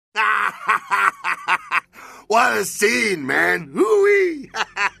What a scene, man. Hoo-wee.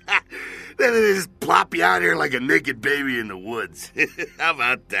 Then they just plop you out here like a naked baby in the woods. How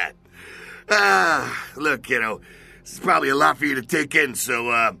about that? Look, kiddo, this is probably a lot for you to take in, so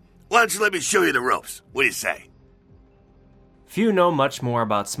why don't you let me show you the ropes? What do you say? Few know much more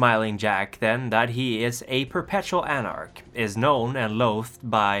about Smiling Jack than that he is a perpetual anarch, is known and loathed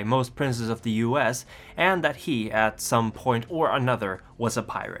by most princes of the US, and that he, at some point or another, was a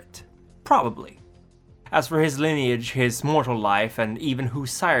pirate. Probably. As for his lineage, his mortal life, and even who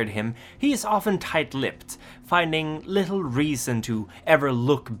sired him, he is often tight-lipped, finding little reason to ever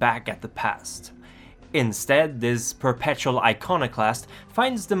look back at the past. Instead, this perpetual iconoclast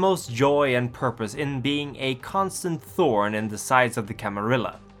finds the most joy and purpose in being a constant thorn in the sides of the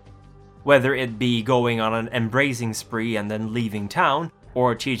Camarilla. Whether it be going on an embracing spree and then leaving town,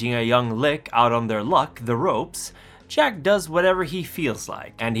 or teaching a young lick out on their luck, the ropes, Jack does whatever he feels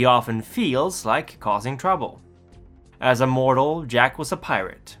like, and he often feels like causing trouble. As a mortal, Jack was a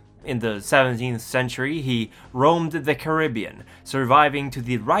pirate. In the 17th century, he roamed the Caribbean, surviving to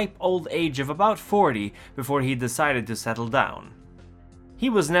the ripe old age of about 40 before he decided to settle down. He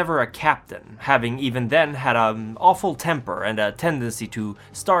was never a captain, having even then had an awful temper and a tendency to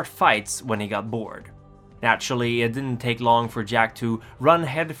start fights when he got bored. Naturally, it didn't take long for Jack to run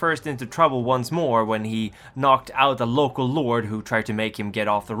headfirst into trouble once more when he knocked out a local lord who tried to make him get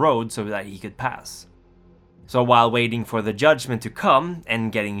off the road so that he could pass. So while waiting for the judgment to come,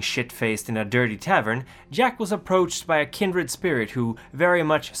 and getting shit-faced in a dirty tavern, Jack was approached by a kindred spirit who very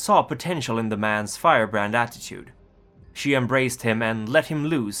much saw potential in the man's firebrand attitude. She embraced him and let him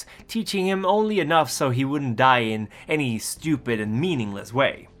loose, teaching him only enough so he wouldn't die in any stupid and meaningless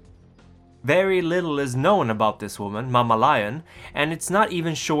way. Very little is known about this woman, Mama Lion, and it's not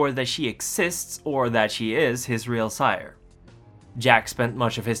even sure that she exists or that she is his real sire. Jack spent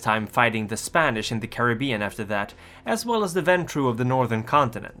much of his time fighting the Spanish in the Caribbean after that, as well as the Ventrue of the northern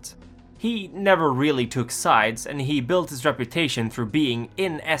continent. He never really took sides, and he built his reputation through being,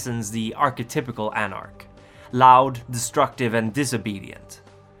 in essence, the archetypical anarch. Loud, destructive, and disobedient.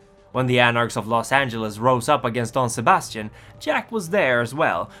 When the anarchs of Los Angeles rose up against Don Sebastian, Jack was there as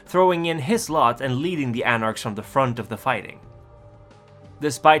well, throwing in his lot and leading the anarchs from the front of the fighting.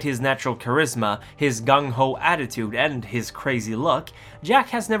 Despite his natural charisma, his gung-ho attitude, and his crazy luck, Jack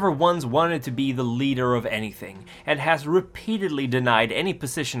has never once wanted to be the leader of anything, and has repeatedly denied any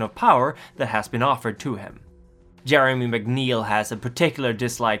position of power that has been offered to him. Jeremy McNeil has a particular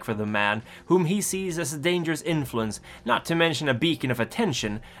dislike for the man, whom he sees as a dangerous influence, not to mention a beacon of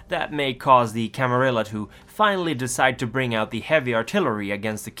attention that may cause the Camarilla to finally decide to bring out the heavy artillery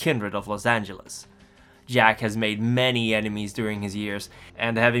against the kindred of Los Angeles. Jack has made many enemies during his years,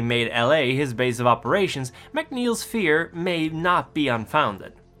 and having made LA his base of operations, McNeil's fear may not be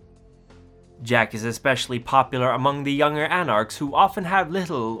unfounded. Jack is especially popular among the younger anarchs who often have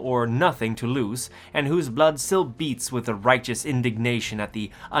little or nothing to lose, and whose blood still beats with a righteous indignation at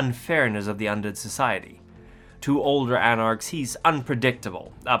the unfairness of the undead society. To older anarchs, he's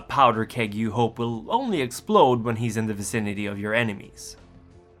unpredictable, a powder keg you hope will only explode when he's in the vicinity of your enemies.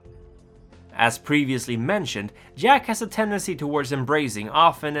 As previously mentioned, Jack has a tendency towards embracing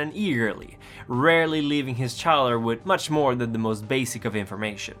often and eagerly, rarely leaving his chowder with much more than the most basic of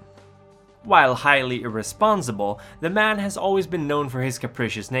information. While highly irresponsible, the man has always been known for his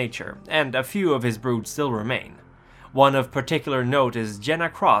capricious nature, and a few of his brood still remain. One of particular note is Jenna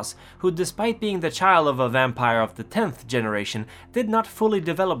Cross, who despite being the child of a vampire of the 10th generation, did not fully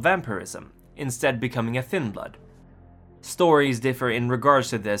develop vampirism, instead becoming a thin blood. Stories differ in regards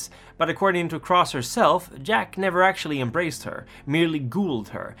to this, but according to Cross herself, Jack never actually embraced her, merely ghouled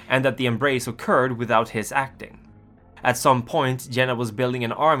her, and that the embrace occurred without his acting. At some point, Jenna was building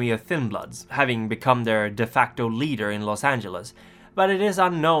an army of Thin Bloods, having become their de facto leader in Los Angeles, but it is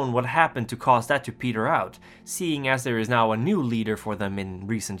unknown what happened to cause that to peter out, seeing as there is now a new leader for them in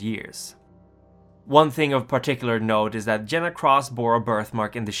recent years. One thing of particular note is that Jenna Cross bore a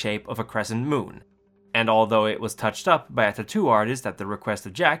birthmark in the shape of a crescent moon, and although it was touched up by a tattoo artist at the request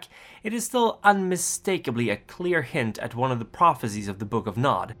of Jack, it is still unmistakably a clear hint at one of the prophecies of the Book of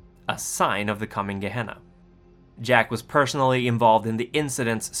Nod, a sign of the coming Gehenna. Jack was personally involved in the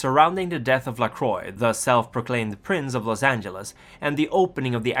incidents surrounding the death of Lacroix, the self-proclaimed Prince of Los Angeles, and the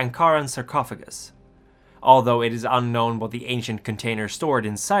opening of the Ankaran sarcophagus. Although it is unknown what the ancient container stored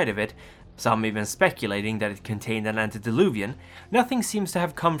inside of it, some even speculating that it contained an antediluvian, nothing seems to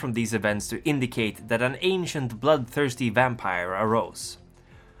have come from these events to indicate that an ancient bloodthirsty vampire arose.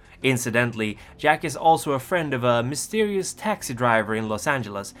 Incidentally, Jack is also a friend of a mysterious taxi driver in Los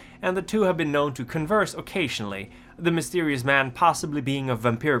Angeles, and the two have been known to converse occasionally, the mysterious man possibly being of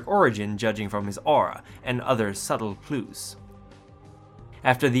vampiric origin judging from his aura and other subtle clues.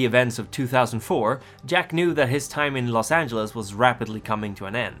 After the events of 2004, Jack knew that his time in Los Angeles was rapidly coming to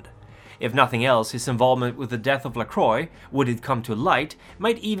an end. If nothing else, his involvement with the death of LaCroix, would it come to light,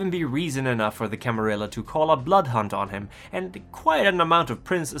 might even be reason enough for the Camarilla to call a blood hunt on him, and quite an amount of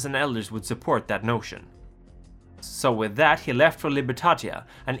princes and elders would support that notion. So with that, he left for Libertatia,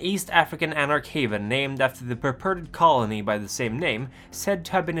 an East African anarch haven named after the purported colony by the same name, said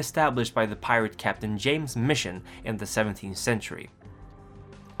to have been established by the pirate captain James Mission in the 17th century.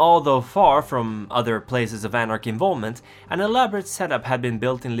 Although far from other places of anarch involvement, an elaborate setup had been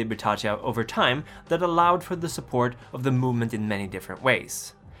built in Libertatia over time that allowed for the support of the movement in many different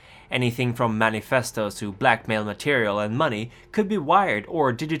ways. Anything from manifestos to blackmail material and money could be wired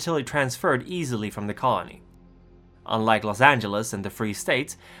or digitally transferred easily from the colony. Unlike Los Angeles and the Free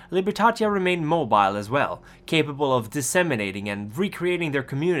States, Libertatia remained mobile as well, capable of disseminating and recreating their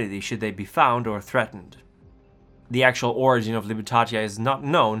community should they be found or threatened. The actual origin of Libertatia is not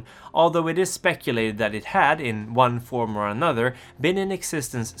known, although it is speculated that it had, in one form or another, been in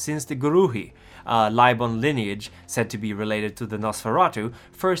existence since the Guruhi, a Libon lineage said to be related to the Nosferatu,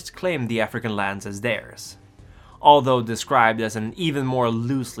 first claimed the African lands as theirs. Although described as an even more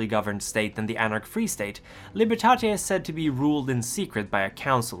loosely governed state than the Anarch Free State, Libertatia is said to be ruled in secret by a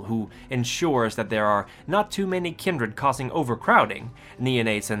council who ensures that there are not too many kindred causing overcrowding,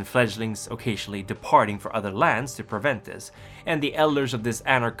 neonates and fledglings occasionally departing for other lands to prevent this, and the elders of this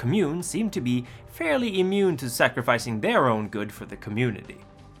anarch commune seem to be fairly immune to sacrificing their own good for the community.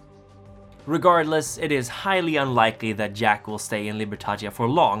 Regardless, it is highly unlikely that Jack will stay in Libertatia for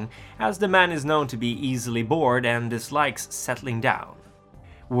long, as the man is known to be easily bored and dislikes settling down.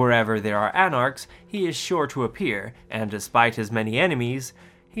 Wherever there are anarchs, he is sure to appear, and despite his many enemies,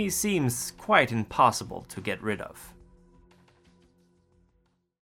 he seems quite impossible to get rid of.